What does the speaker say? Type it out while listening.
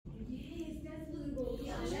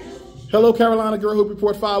Hello, Carolina Girl Hoop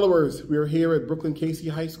Report followers. We are here at Brooklyn Casey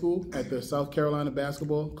High School at the South Carolina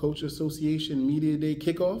Basketball Coach Association Media Day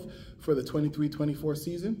kickoff for the 23-24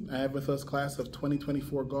 season. I have with us class of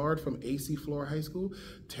 2024 guard from AC Flora High School,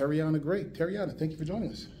 Terriana Gray. Terriana, thank you for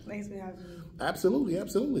joining us. Thanks for having me. Absolutely,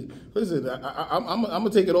 absolutely. Listen, I'm going to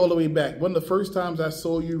take it all the way back. One of the first times I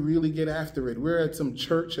saw you really get after it, we're at some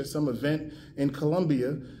church at some event in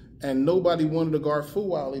Columbia, and nobody wanted to guard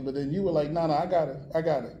Fuwali, but then you were like, no, I got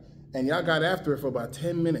it. And y'all got after it for about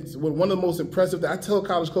 10 minutes. One of the most impressive, I tell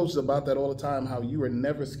college coaches about that all the time, how you were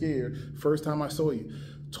never scared first time I saw you.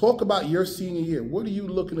 Talk about your senior year. What are you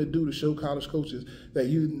looking to do to show college coaches that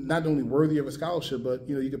you not only worthy of a scholarship, but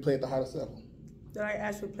you can play at the highest level? That I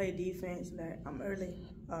actually play defense, that I'm early,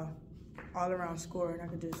 all-around scorer, and I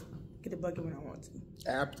can just get the bucket when I want to.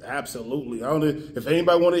 Absolutely. I don't know if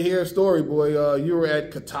anybody want to hear a story, boy. You were at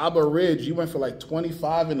Catawba Ridge. You went for like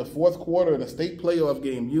 25 in the fourth quarter in a state playoff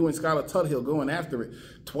game. You and Skylar Tuthill going after it.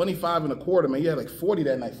 25 in a quarter, man. You had like 40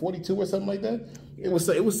 that night, 42 or something like that. Yeah.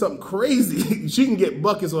 It was something crazy. She can get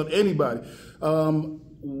buckets on anybody.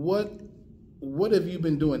 What have you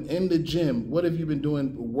been doing in the gym? What have you been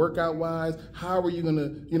doing workout-wise? How are you going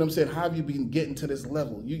to, how have you been getting to this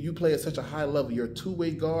level? You play at such a high level. You're a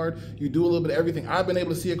two-way guard. You do a little bit of everything. I've been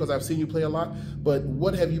able to see it because I've seen you play a lot. But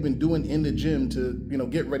what have you been doing in the gym to,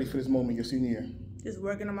 get ready for this moment your senior year? Just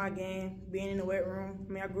working on my game, being in the weight room.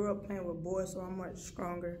 I mean, I grew up playing with boys, so I'm much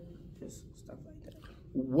stronger. Just stuff like that.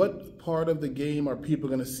 What part of the game are people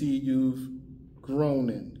going to see you've grown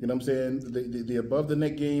in? You know what I'm saying? The above the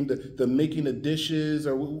net game, the making the dishes,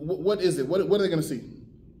 or what is it? What are they going to see?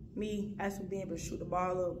 Me actually being able to shoot the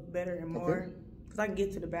ball a little better and more. Because I can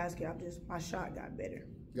get to the basket. My shot got better.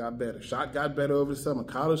 Shot got better over the summer.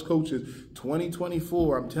 College coaches,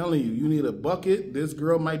 2024, I'm telling you, you need a bucket. This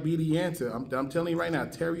girl might be the answer. I'm telling you right now,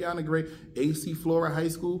 Terriana Gray, AC Flora High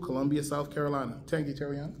School, Columbia, South Carolina. Thank you,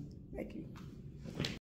 Terriana. Thank you.